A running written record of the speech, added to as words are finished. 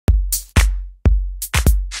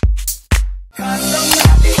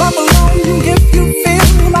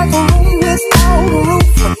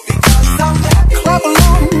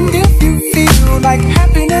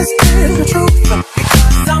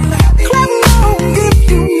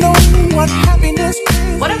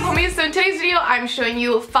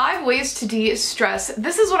you 5 ways to de-stress.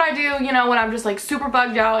 This is what I do, you know, when I'm just like super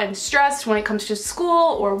bugged out and stressed when it comes to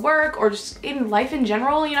school or work or just in life in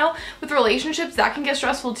general, you know. With relationships, that can get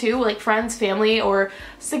stressful too, like friends, family, or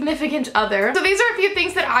significant other. So these are a few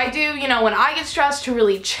things that I do, you know, when I get stressed to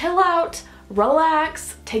really chill out,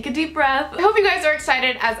 relax, take a deep breath. I hope you guys are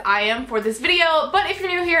excited as I am for this video, but if you're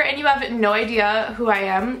new here and you have no idea who I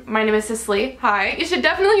am, my name is Cicily. Hi. You should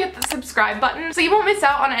definitely hit the subscribe button so you won't miss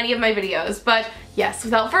out on any of my videos. But yes,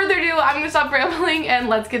 without further ado, I'm gonna stop rambling and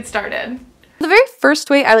let's get started. The very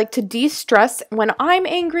first way I like to de-stress when I'm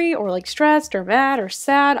angry or like stressed or mad or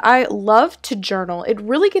sad, I love to journal. It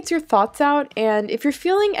really gets your thoughts out, and if you're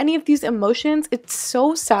feeling any of these emotions, it's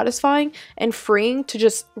so satisfying and freeing to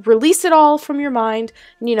just release it all from your mind,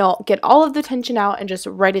 and, you know, get all of the tension out and just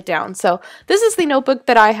write it down. So this is the notebook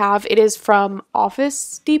that I have. It is from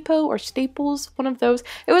Office Depot or Staples, one of those.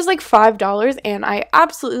 It was like $5 and I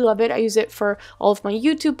absolutely love it. I use it for all of my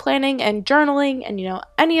YouTube planning and journaling and, you know,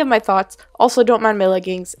 any of my thoughts. Also, don't mind my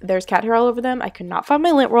leggings. There's cat hair all over them. I could not find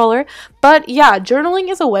my lint roller. But yeah,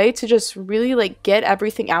 journaling is a way to just really like get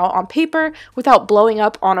everything out on paper without blowing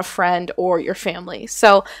up on a friend or your family.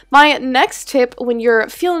 So my next tip when you're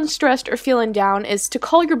feeling stressed or feeling down is to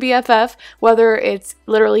call your BFF, whether it's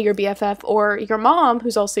literally your BFF or your mom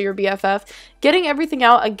who's also your BFF, getting everything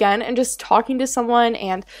out again and just talking to someone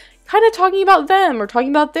and kind of talking about them or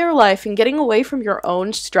talking about their life and getting away from your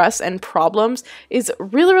own stress and problems is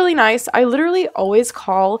really, really nice. I literally always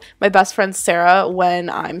call my best friend Sarah when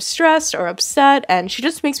I'm stressed or upset, and she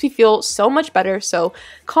just makes me feel so much better. So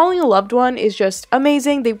calling a loved one is just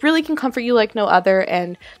amazing. They really can comfort you like no other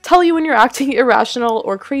and tell you when you're acting irrational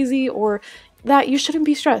or crazy or that you shouldn't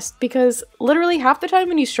be stressed, because literally half the time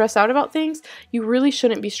when you stress out about things, you really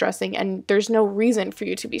shouldn't be stressing and there's no reason for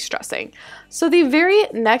you to be stressing. So the very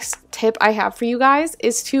next tip I have for you guys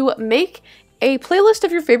is to make a playlist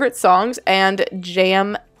of your favorite songs and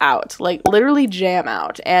jam out, like literally jam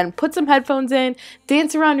out, and put some headphones in,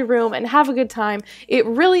 dance around your room, and have a good time. It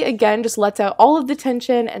really, again, just lets out all of the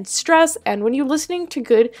tension and stress, and when you're listening to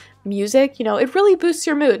good music, you know, it really boosts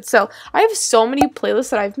your mood. So I have so many playlists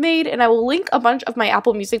that I've made, and I will link a bunch of my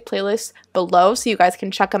Apple Music playlists below so you guys can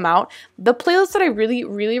check them out. The playlist that I really,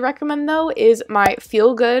 really recommend though is my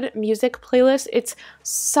Feel Good Music playlist.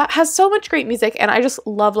 Has so much great music, and I just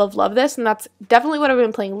love, love, love this, and that's definitely what I've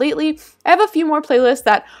been playing lately. I have a few more playlists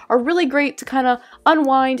that are really great to kind of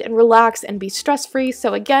unwind and relax and be stress-free.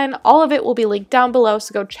 So again, all of it will be linked down below,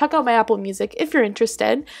 so go check out my Apple Music if you're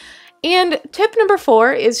interested. And tip number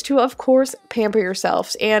 4 is to, of course, pamper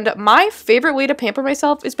yourselves. And my favorite way to pamper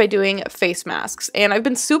myself is by doing face masks. And I've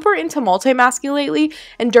been super into multi-masking lately,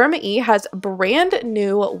 and Derma E has brand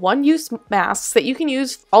new one-use masks that you can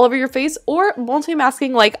use all over your face or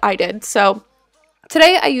multi-masking like I did. So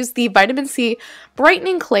today I used the Vitamin C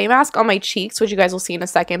Brightening Clay Mask on my cheeks, which you guys will see in a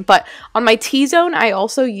second, but on my T-zone I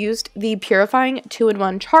also used the Purifying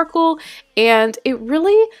 2-in-1 Charcoal, and it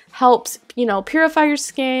really helps, you know, purify your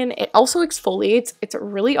skin. It also exfoliates. It's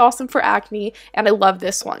really awesome for acne, and I love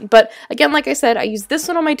this one. But again, like I said, I use this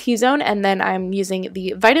one on my T-zone, and then I'm using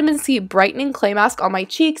the Vitamin C Brightening Clay Mask on my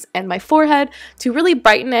cheeks and my forehead to really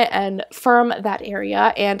brighten it and firm that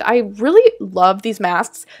area, and I really love these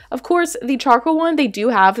masks. Of course, the charcoal one they do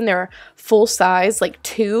have in their full size like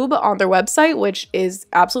tube on their website, which is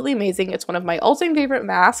absolutely amazing. It's one of my all-time favorite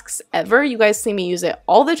masks ever. You guys see me use it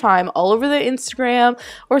all the time, all over the Instagram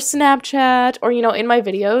or Snapchat or, you know, in my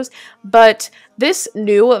videos. But this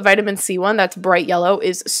new vitamin C one that's bright yellow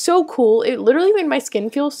is so cool. It literally made my skin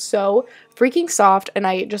feel so freaking soft, and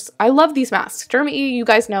I love these masks. Derma E, you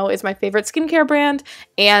guys know, is my favorite skincare brand,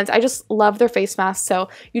 and I just love their face masks, so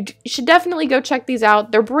you should definitely go check these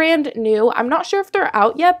out. They're brand new. I'm not sure if they're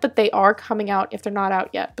out yet, but they are coming out if they're not out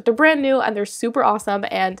yet. But they're brand new, and they're super awesome,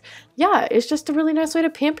 and yeah, it's just a really nice way to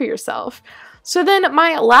pamper yourself. So then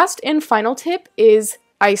my last and final tip is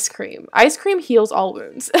ice cream. Ice cream heals all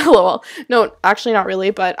wounds. Lol. No, actually not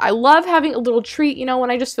really, but I love having a little treat, you know,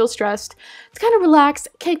 when I just feel stressed. It's kind of relax,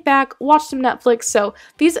 kick back, watch some Netflix. So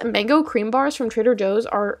these mango cream bars from Trader Joe's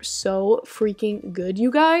are so freaking good,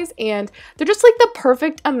 you guys. And they're just like the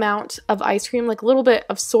perfect amount of ice cream, like a little bit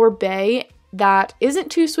of sorbet that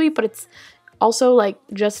isn't too sweet, but it's also like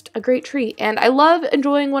just a great treat. And I love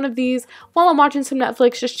enjoying one of these while I'm watching some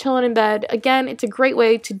Netflix, just chilling in bed. Again, it's a great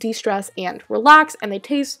way to de-stress and relax, and they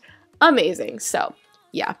taste amazing. So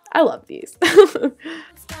yeah, I love these.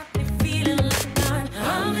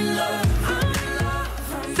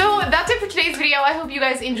 So that's it for today's video. I hope you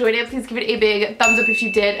guys enjoyed it. Please give it a big thumbs up if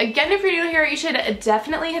you did. Again, if you're new here, you should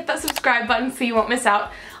definitely hit that subscribe button so you won't miss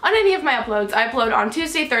out on any of my uploads. I upload on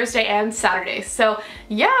Tuesday, Thursday, and Saturday. So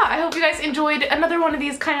yeah, I hope you guys enjoyed another one of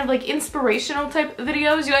these kind of like inspirational type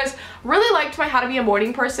videos. You guys really liked my how to be a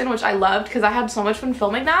morning person, which I loved because I had so much fun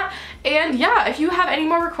filming that. And yeah, if you have any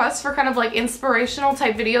more requests for kind of like inspirational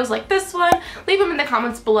type videos like this one, leave them in the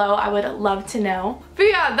comments below. I would love to know. But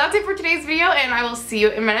yeah, that's it for today's video, and I will see you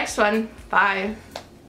in my next one. Bye.